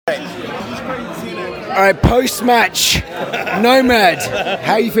All right, post-match, Nomad,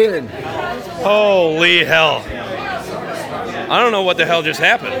 how you feeling? Holy hell. I don't know what the hell just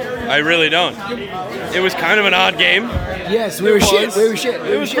happened. I really don't. It was kind of an odd game. Yes, we were shit.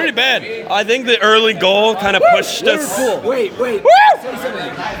 It was pretty bad. I think the early goal kind of pushed us. Liverpool. Wait. Say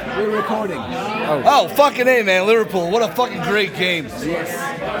something. We're recording. Oh, fucking A, man. Liverpool. What a fucking great game. Yes.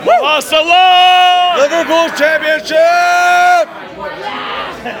 Barcelona! Liverpool championship!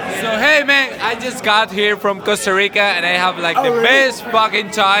 So hey man, I just got here from Costa Rica and I have like the best fucking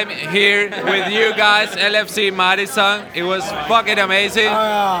time here with you guys, LFC Madison. It was fucking amazing. And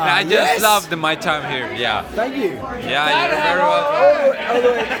I just loved my time here. Yeah. Thank you. Yeah, you're very welcome. All the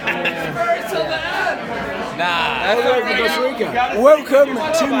way from Costa Rica. Welcome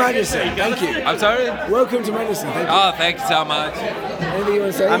to Madison. Thank you. I'm sorry? Welcome to Madison. Thank you. Oh, thank you so much. Anything you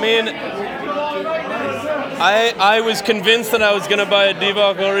want to say? I mean, I was convinced that I was going to buy a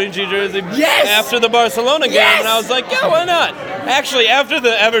Divock Origi jersey after the Barcelona game, and I was like, yeah, why not? Actually, after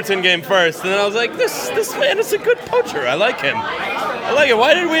the Everton game first, and then I was like, this man is a good poacher. I like him. I like it.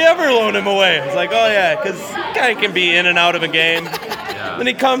 Why did we ever loan him away? I was like, oh yeah, because guy can be in and out of a game. Then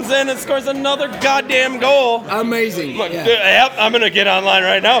he comes in and scores another goddamn goal. Amazing. Look, yep, I'm going to get online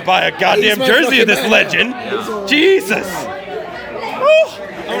right now, buy a goddamn jersey of this legend. Jesus.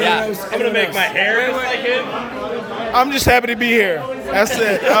 I'm going to make my hair just like him. I'm just happy to be here. That's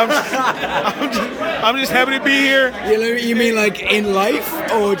it. I'm just happy to be here. You mean like in life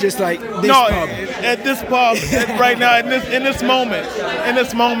or just like this pub? At this pub right now, in this moment.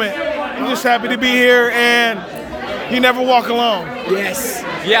 I'm just happy to be here, and you never walk alone. Yes.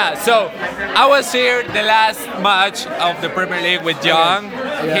 Yeah, so I was here the last match of the Premier League with John.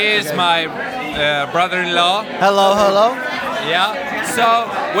 He is my brother-in-law. Hello. Yeah, so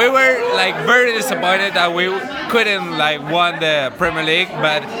we were like very disappointed that we couldn't like won the Premier League,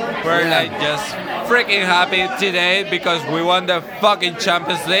 but we're like just freaking happy today because we won the fucking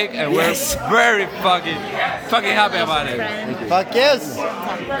Champions League and we're very fucking happy about it. Fuck yes.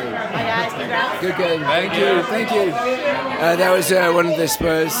 Good game. Thank you. That was one of the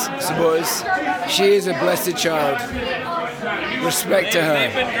Spurs supporters. She is a blessed child. Respect to her.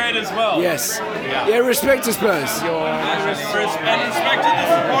 They've been great as well. Yes. Yeah, respect to Spurs. And respect to the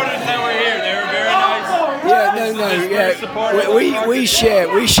supporters that were here. They were very nice.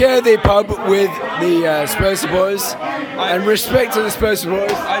 We share the pub with the Spurs supporters, and respect to the Spurs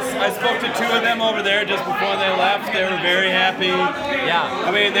supporters. I spoke to two of them over there just before they left. They were very happy. Yeah.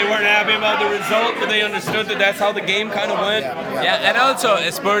 I mean, they weren't happy about the result, but they understood that that's how the game kind of went. Yeah, and also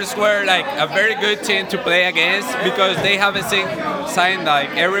Spurs were like a very good team to play against because they haven't signed like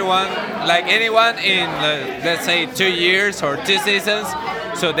anyone in let's say 2 years or 2 seasons.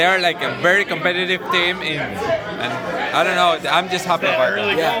 So they are like a very competitive team, and I don't know. I'm just happy about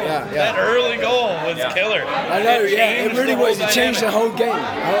it. That early goal was killer. I know. It really was. It changed the whole game.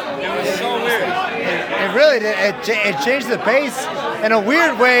 It was so weird. It really did. It changed the pace in a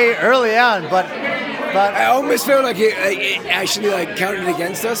weird way early on, but I almost felt like it actually like counted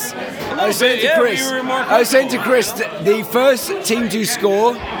against us. I was saying to Chris, the first team to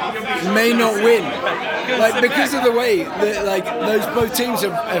score may not win. Like because of the way that like those both teams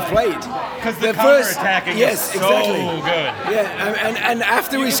have played. Because the counter-attacking is so good. Yeah, and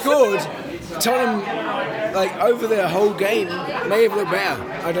after we scored, Tottenham like over the whole game may have looked better.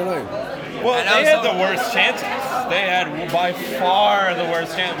 I don't know. Well, they had the worst chances. They had by far the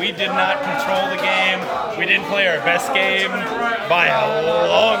worst chance. We did not control the game. We didn't play our best game by a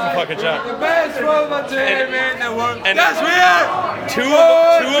long fucking shot. The best football team in the world. And two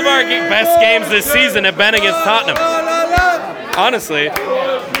of our best games this season have been against Tottenham. Honestly.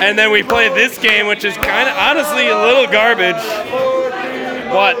 And then we played this game, which is kind of honestly a little garbage.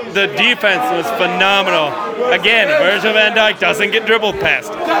 But the defense was phenomenal. Again, Virgil van Dijk doesn't get dribbled past.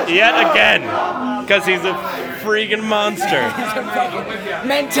 Yet again. Because he's a freaking monster.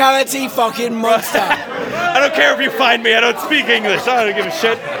 Mentality fucking monster. I don't care if you find me, I don't speak English. I don't give a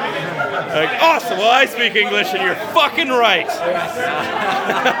shit. Like, awesome, well I speak English and you're fucking right.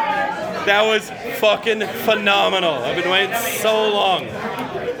 That was fucking phenomenal. I've been waiting so long.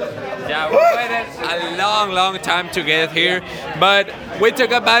 Yeah, we waited a long time to get here, but we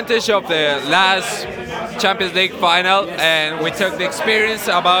took advantage of the last Champions League final and we took the experience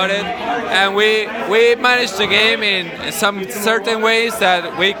about it, and we managed the game in some certain ways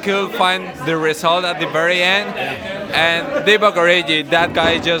that we could find the result at the very end. And Divock Origi, that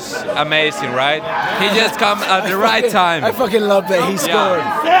guy is just amazing, right? He just comes at the right time. I fucking love that he scored.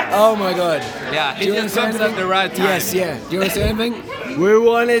 Oh my god. Yeah, he just comes at the right time. Yes, yeah. Do you want to say anything? we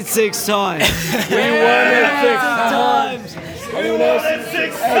won it 6 times. We won it 6 times. Anyone else? We won it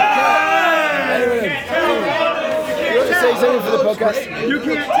 6 times! Anyone else?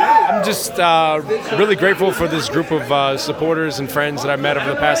 podcast. I'm just really grateful for this group of supporters and friends that I've met over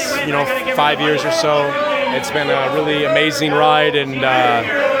the past 5 years or so. It's been a really amazing ride, and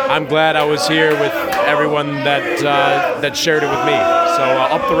I'm glad I was here with everyone that shared it with me. So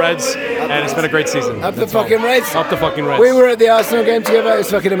up the Reds, and it's been a great season. Up the fucking Reds. Up the fucking Reds. We were at the Arsenal game together. It was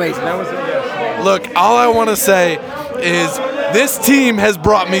fucking amazing. Look, all I want to say is this team has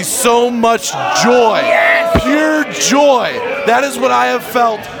brought me so much joy. Pure joy. That is what I have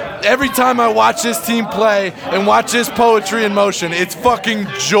felt every time I watch this team play and watch this poetry in motion. It's fucking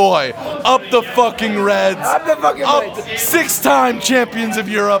joy. Up the fucking Reds. Up the fucking Reds. 6-time champions of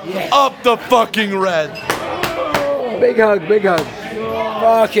Europe. Up the fucking Reds. Big hug, big hug.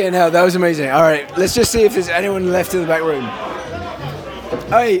 Fucking hell, that was amazing. All right, let's just see if there's anyone left in the back room.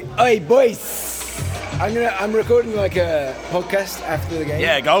 Hey, boys. I'm recording like a podcast after the game.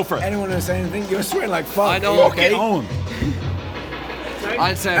 Yeah, go for it. Anyone want to say anything? You're sweating like fuck. I know. You okay?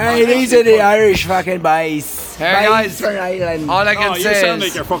 I'll say. Hey, these are the Irish fucking boys. Hey guys, from Ireland. all I can You say sound is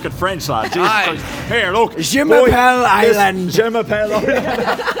like you're fucking French, lad. Jesus Aye. Christ. Here, look. Je m'appelle Ireland. Je m'appelle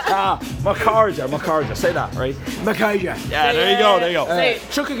Ireland. Macarja. Say that, right? Macaja. Yeah, there you go.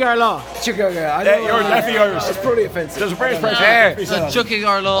 Chuka Garla. Chicago. Yeah, you're definitely Irish. It's pretty offensive. There's a British pressure. Hey, so chucking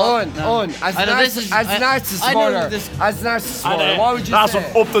our law. As an artist supporter, what would you That's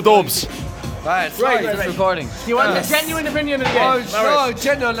say? up the dubs. Right, it's recording. Do you want a genuine opinion of the game? No,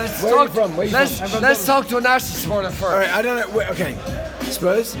 genuine. Let's Where are you talk. from? Where you from? Let's talk to an artist supporter first. All right, I don't know. Wait, okay.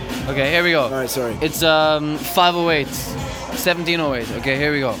 Spurs? Okay, here we go. All right, sorry. It's 508, 1708. Okay,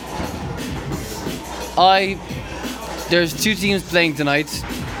 here we go. There's two teams playing tonight.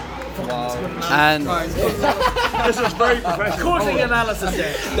 And This is very professional. analysis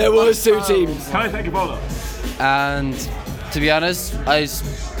there. There was two teams. Can I think about it? And to be honest, as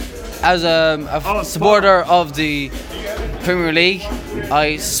a supporter of the Premier League,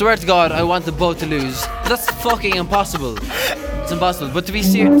 I swear to God, I want them both to lose. That's fucking impossible. It's impossible. But to be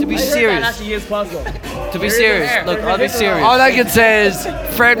serious, That actually is possible. To be serious, look, I'll be serious. All I can say is,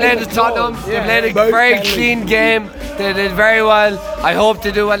 fair play to Tottenham. They played a very clean game. They did very well. I hope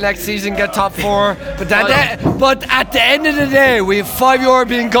to do well next season, get top 4. But at the end of the day, we have 5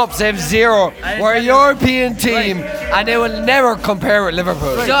 European Cups, they have 0. We're a European team, and they will never compare with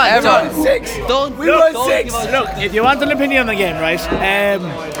Liverpool. Ever. We won 6. Look, if you want an opinion on the game, right?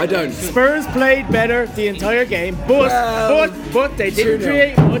 I don't. Spurs played better the entire game, but they didn't 2-0.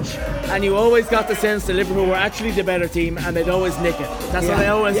 create much, and you always got the sense that Liverpool were actually the better team, and they'd always nick it. That's what I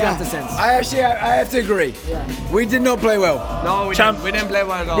always got the sense. I have to agree. We did not play well. No, we didn't play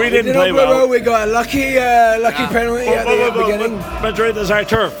well at all. We We didn't did not play play well. well. We got a lucky penalty at the beginning. Madrid is our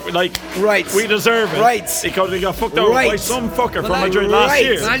turf. Like, Right. we deserve it. Right. Because we got fucked over by Right. some fucker from Madrid last Right.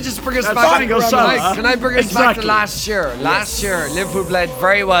 year. Can I just bring us That's back? Daniel Salah. Can I bring us back to Exactly. last year? Last year, Liverpool played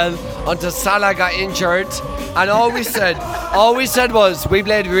very well until Salah got injured, and all we said was we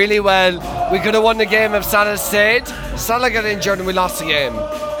played really well. We could have won the game if Salah stayed. Salah got injured and we lost the game.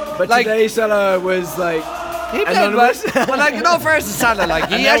 But Like- today Salah was like. He played well, but like no fairness to Salah, like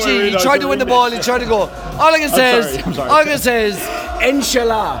he tried to win the ball, he tried to go. All I can say is,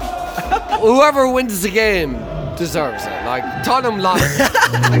 Inshallah. whoever wins the game deserves it. Like Tottenham lost.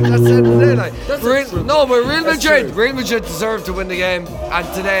 Like that's it. Real Madrid deserved to win the game,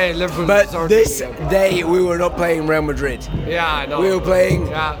 and today Liverpool But deserved this to win the game. day we were not playing Real Madrid. Yeah, I know. We were playing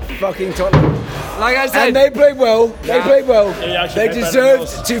fucking Tottenham. Like I said, And they played well. They played well. They actually They played better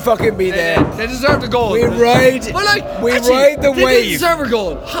deserved to fucking be there. they deserved a goal. We ride the They did wave. deserve a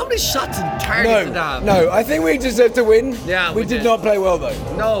goal. How many shots in target did they have? No, I think we deserved to win. Yeah, we we did did. not play well though.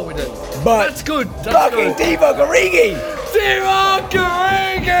 No, we didn't. But That's good. That's fucking good. Divock Origi. Divock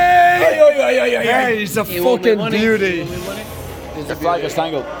Origi! Yeah, he's a fucking beauty. The flag is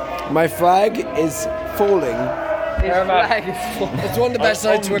tangled. My flag is falling. It's one of the best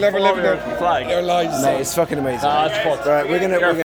nights we'll ever live in Flag. our lives. Mate, it's fucking amazing. Nah, it's fucked. Right, we're gonna